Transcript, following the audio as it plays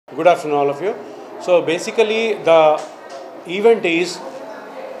Good afternoon, all of you. So basically, the event is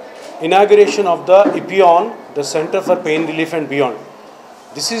inauguration of the EPIONE, the Center for Pain Relief and Beyond.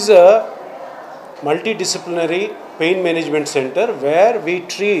 This is a multidisciplinary pain management center where we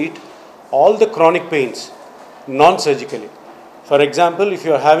treat all the chronic pains non-surgically. For example, if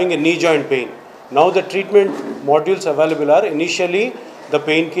you are having a knee joint pain, now the treatment modules available are initially the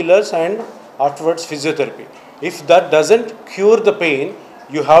painkillers and afterwards physiotherapy. If that doesn't cure the pain,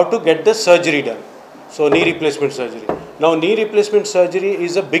 you have to get the surgery done. So knee replacement surgery. Now knee replacement surgery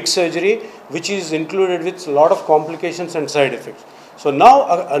is a big surgery which is included with a lot of complications and side effects. So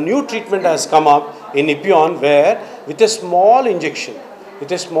now a new treatment has come up in EPIONE where with a small injection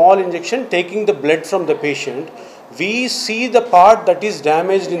taking the blood from the patient, we see the part that is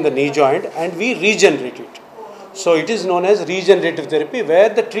damaged in the knee joint and we regenerate it. So it is known as regenerative therapy where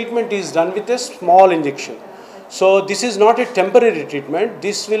the treatment is done with a small injection. So this is not a temporary treatment,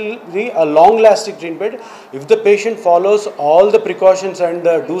 this will be a long-lasting treatment. If the patient follows all the precautions and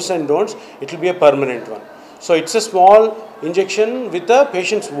the do's and don'ts, it will be a permanent one. So it's a small injection with the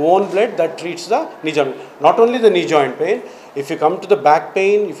patient's own blood that treats the knee joint. Not only the knee joint pain, if you come to the back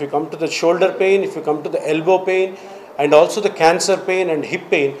pain, if you come to the shoulder pain, if you come to the elbow pain, and also the cancer pain and hip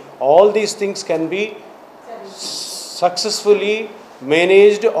pain, all these things can be successfully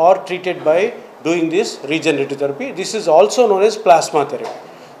managed or treated by doing this regenerative therapy. This is also known as plasma therapy.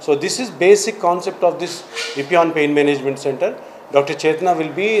 So this is basic concept of this EPIONE Pain Management Center. Dr. Chetana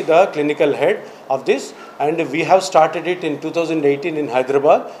will be the clinical head of this, and we have started it in 2018 in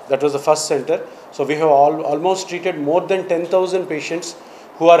Hyderabad. That was the first center. So we have almost treated more than 10,000 patients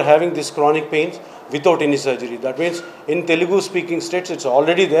who are having this chronic pains without any surgery. That means in Telugu speaking states it's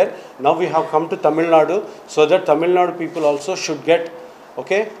already there. Now we have come to Tamil Nadu so that Tamil Nadu people also should get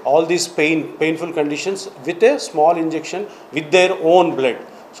all these painful conditions with a small injection with their own blood.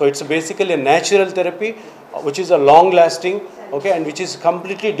 So it's basically a natural therapy which is a long lasting and which is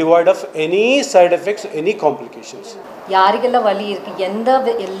completely devoid of any side effects, any complications. யாரிகெல்ல வலி இருக்கு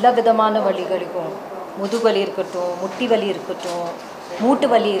எல்லா விதமான வலிகளுக்கும் முதுகு வலி இருக்கட்டும் முட்டி வலி இருக்கட்டும் மூட்டு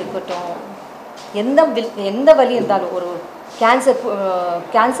வலி இருக்கட்டும் எந்த வலி இருந்தாலும் ஒரு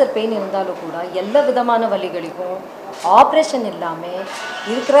கேன்சர் பெயின் இருந்தாலும் கூட எல்லா விதமான வலிகளுக்கும் ஆப்ரேஷன் இல்லாமல்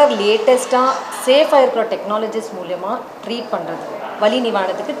இருக்கிற லேட்டஸ்ட்டாக சேஃபாக இருக்கிற டெக்னாலஜிஸ் மூலமாக ட்ரீட் பண்ணுறது வலி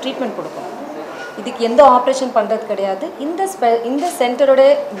நிவாரணத்துக்கு ட்ரீட்மெண்ட் கொடுக்கும். இதுக்கு எந்த ஆப்ரேஷன் பண்ணுறது கிடையாது. இந்த சென்டரோட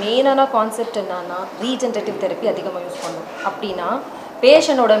மெயினான கான்செப்ட் என்னன்னா ரீஜெனரேட்டிவ் தெரப்பி அதிகமாக யூஸ் பண்ணும். அப்படின்னா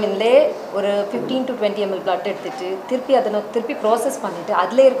பேஷண்டோட மின்லே ஒரு 15 to 20 ml பிளட் எடுத்துகிட்டு திருப்பி ப்ராசஸ் பண்ணிவிட்டு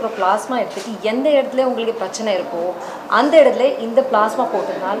அதில் இருக்கிற பிளாஸ்மா எடுத்துகிட்டு எந்த இடத்துல உங்களுக்கு பிரச்சனை இருக்கோ அந்த இடத்துல இந்த பிளாஸ்மா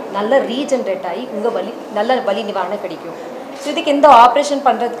போட்டதுனால் நல்லா ரீஜென்ரேட் ஆகி நல்ல வலி நிவாரணம் கிடைக்கும். ஸோ இதுக்கு எந்த ஆப்ரேஷன்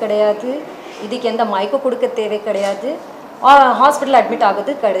பண்ணுறது கிடையாது, இதுக்கு எந்த மயக்கம் கொடுக்க தேவை கிடையாது, ஹாஸ்பிட்டல் அட்மிட்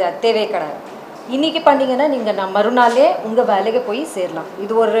ஆகுது தேவை கிடையாது. இன்றைக்கி பண்ணிங்கன்னா நீங்கள் மறுநாளே உங்கள் வேலைக்கு போய் சேரலாம்.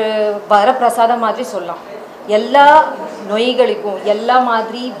 இது ஒரு வரப்பிரசாதம் மாதிரி சொல்லலாம். எல்லா நோய்களுக்கும் எல்லா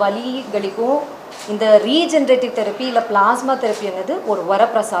மாதிரி வலிகளுக்கும் இந்த ரீஜெனரேட்டிவ் தெரப்பி இல்லை பிளாஸ்மா தெரப்பி என்னது ஒரு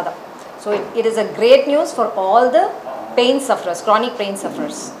வரப்பிரசாதம். So it is a great news for all the pain சஃபரர்ஸ், chronic pain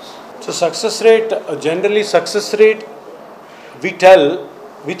sufferers. So success rate, generally success rate we tell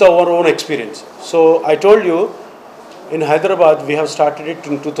with our own experience. So I told you in Hyderabad we have started it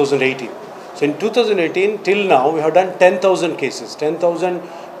in 2018. So in 2018 till now we have done 10,000 cases, 10,000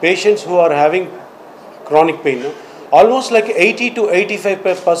 patients who are having chronic pain. Almost like 80 to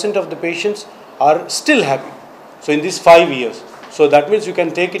 85% of the patients are still happy. So in these 5 years. So that means you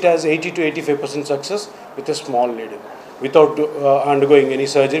can take it as 80 to 85% success with a small needle, without undergoing any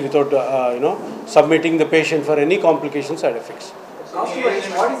surgery, without submitting the patient for any complication side effects.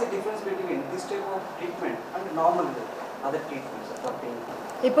 What is the difference between this type of treatment and normal other treatments for pain?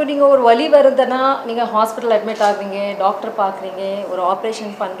 இப்போ நீங்கள் ஒரு வலி வருதுன்னா நீங்கள் hospital admit ஆகுறீங்க, doctor பார்க்குறீங்க, ஒரு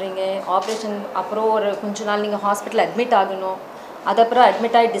operation பண்ணுறீங்க, ஆப்ரேஷன் அப்புறம் ஒரு கொஞ்ச நாள் நீங்கள் ஹாஸ்பிட்டல் அட்மிட் ஆகணும், அதுக்கப்புறம்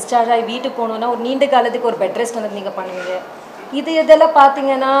அட்மிட் ஆகி டிஸ்சார்ஜ் ஆகி வீட்டுக்கு போகணுன்னா ஒரு நீண்ட காலத்துக்கு ஒரு பெட் ரெஸ்ட் வந்து நீங்கள் பண்ணுவீங்க. இதெல்லாம்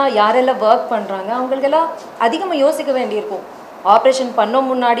பார்த்தீங்கன்னா யாரெல்லாம் ஒர்க் பண்ணுறாங்க அவங்களுக்கெல்லாம் அதிகமாக யோசிக்க வேண்டியிருக்கும். ஆப்ரேஷன் பண்ண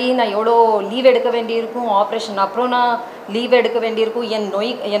முன்னாடி நான் எவ்வளோ லீவ் எடுக்க வேண்டியிருக்கும், ஆப்ரேஷன் அப்புறம் நான் லீவ் எடுக்க வேண்டியிருக்கும், என்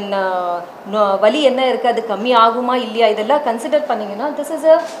வலி என்ன இருக்குது அது கம்மி ஆகுமா இல்லையா, இதெல்லாம் கன்சிடர் பண்ணிங்கன்னா this is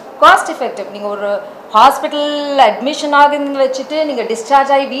a cost effective. நீங்கள் ஒரு ஹாஸ்பிட்டல் அட்மிஷன் ஆகுதுன்னு வச்சுட்டு நீங்கள்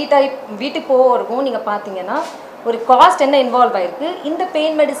டிஸ்சார்ஜ் ஆகி வீட்டுக்கு போகிறக்கும் நீங்கள் பார்த்தீங்கன்னா ஒரு காஸ்ட் என்ன இன்வால்வ் ஆகிருக்கு, இந்த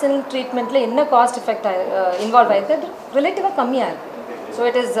பெயின் மெடிசன் ட்ரீட்மெண்ட்டில் என்ன காஸ்ட் எஃபெக்ட் இன்வால்வ் ஆகிருக்கு அது ரிலேட்டிவாக கம்மியாக இருக்குது. So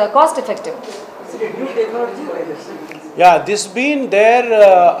it is cost effective. Yeah, this been there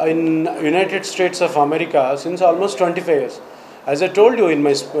in United States of America since almost 25 years. As I told you in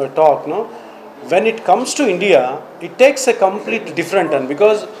my talk, When it comes to India, it takes a complete different turn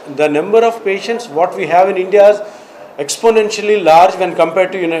because the number of patients what we have in India is exponentially large when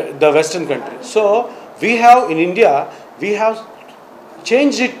compared to the Western countries. So we have in India, we have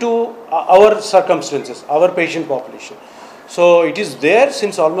changed it to our circumstances, our patient population. So it is there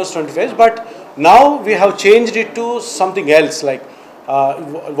since almost 25 years, but now we have changed it to something else, like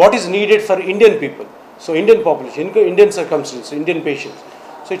what is needed for Indian people. So Indian population, Indian circumstances, Indian patients.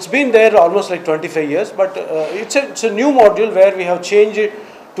 So it's been there almost like 25 years, but it's a new module where we have changed it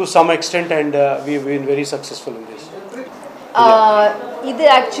to some extent, and we've been very successful in this. இது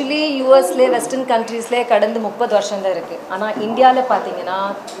actually யூஎஸ்லே western கண்ட்ரீஸ்லே கடந்து 30 வருஷம் தான் இருக்குது. ஆனால் இந்தியாவில் பார்த்தீங்கன்னா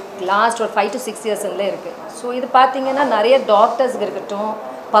last ஒரு 5 to 6 இயர்ஸ்லேயே இருக்குது. ஸோ இது பார்த்தீங்கன்னா நிறைய டாக்டர்ஸ்க்கு இருக்கட்டும்,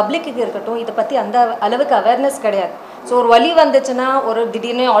 பப்ளிக்கு இருக்கட்டும், இதை பற்றி அந்த அளவுக்கு அவேர்னஸ் கிடையாது. ஸோ ஒரு வலி வந்துச்சுன்னா ஒரு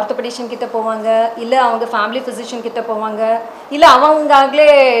திடீர்னு ஆர்த்தோபெடிஷன் கிட்ட போவாங்க, இல்லை அவங்க ஃபேமிலி ஃபிசிஷியன் கிட்ட போவாங்க, இல்லை அவங்களே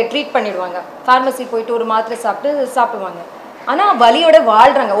ட்ரீட் பண்ணிவிடுவாங்க. ஃபார்மசி போயிட்டு ஒரு மாத்திரை சாப்பிடுவாங்க. ஆனால் வலியோட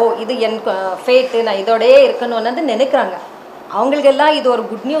வாழ்கிறாங்க. ஓ இது என் ஃபேட்டு, நான் இதோடயே இருக்கணும்னு நினைக்கிறாங்க. அவங்களுக்கெல்லாம் இது ஒரு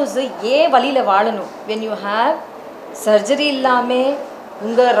குட் நியூஸு. ஏன் வலியில் வாழணும்? வென் யூ ஹேவ் சர்ஜரி இல்லாமல்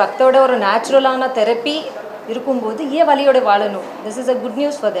உங்கள் ரத்தோட ஒரு நேச்சுரலான தெரப்பி இருக்கும்போது ஏன் வலியோட வாழணும்? This is a good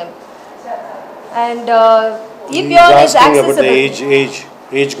news for them. And EPIONE is accessible.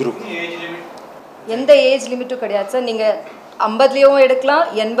 Age group. எந்த ஏஜ் லிமிட்டும் கிடையாது சார். நீங்கள் 50லேயும் எடுக்கலாம்,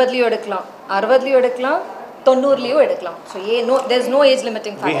 80லேயும் எடுக்கலாம், 60லேயும் எடுக்கலாம், 90லேயும் எடுக்கலாம். So there is no age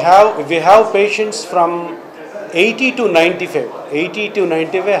limiting factor. We have patients from 80 to 95. 80 to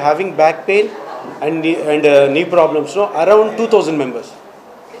 95 having back pain and knee problems. No, around 2,000 members.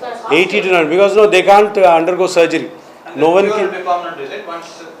 80 to 90 because they can't undergo surgery. No one can.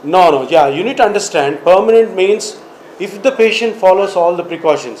 No. Yeah, you need to understand. Permanent means if the patient follows all the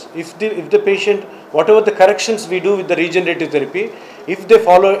precautions. If the patient, whatever the corrections we do with the regenerative therapy, if they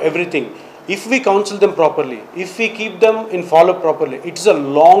follow everything, if we counsel them properly, if we keep them in follow properly, it's a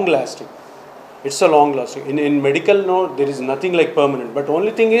long lasting. It's a long lasting. In medical, no, there is nothing like permanent. But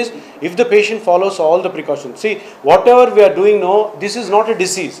only thing is, if the patient follows all the precautions. See, whatever we are doing now, this is not a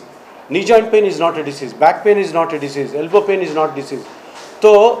disease. Knee joint pain is not a disease. Back pain is not a disease. Elbow pain is not disease.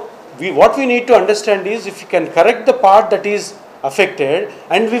 So, what we need to understand is, if you can correct the part that is affected,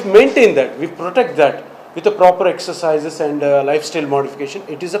 and we maintain that, we protect that with the proper exercises and lifestyle modification,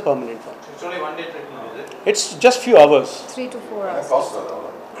 it is a permanent one. It's only one day treatment, is it? It's just few hours. 3 to 4 hours.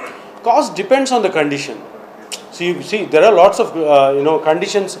 Cost depends on the condition. See, there are lots of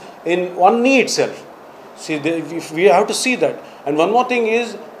conditions in one knee itself. See, if we have to see that. And one more thing is,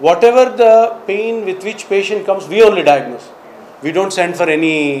 whatever the pain with which patient comes, we only diagnose. We don't send for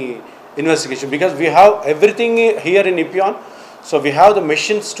any investigation because we have everything here in EPIONE. So we have the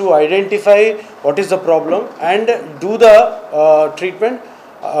machines to identify what is the problem and do the treatment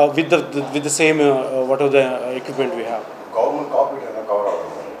with the same whatever the equipment we have. Government copy cover.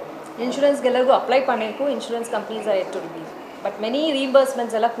 இன்சூரன்ஸ்க்கு எல்லாருக்கும் apply பண்ணியிருக்கோம். Insurance companies are yet to be. But many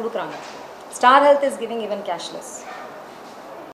reimbursements எல்லாம் கொடுக்குறாங்க. Star health is giving even cashless.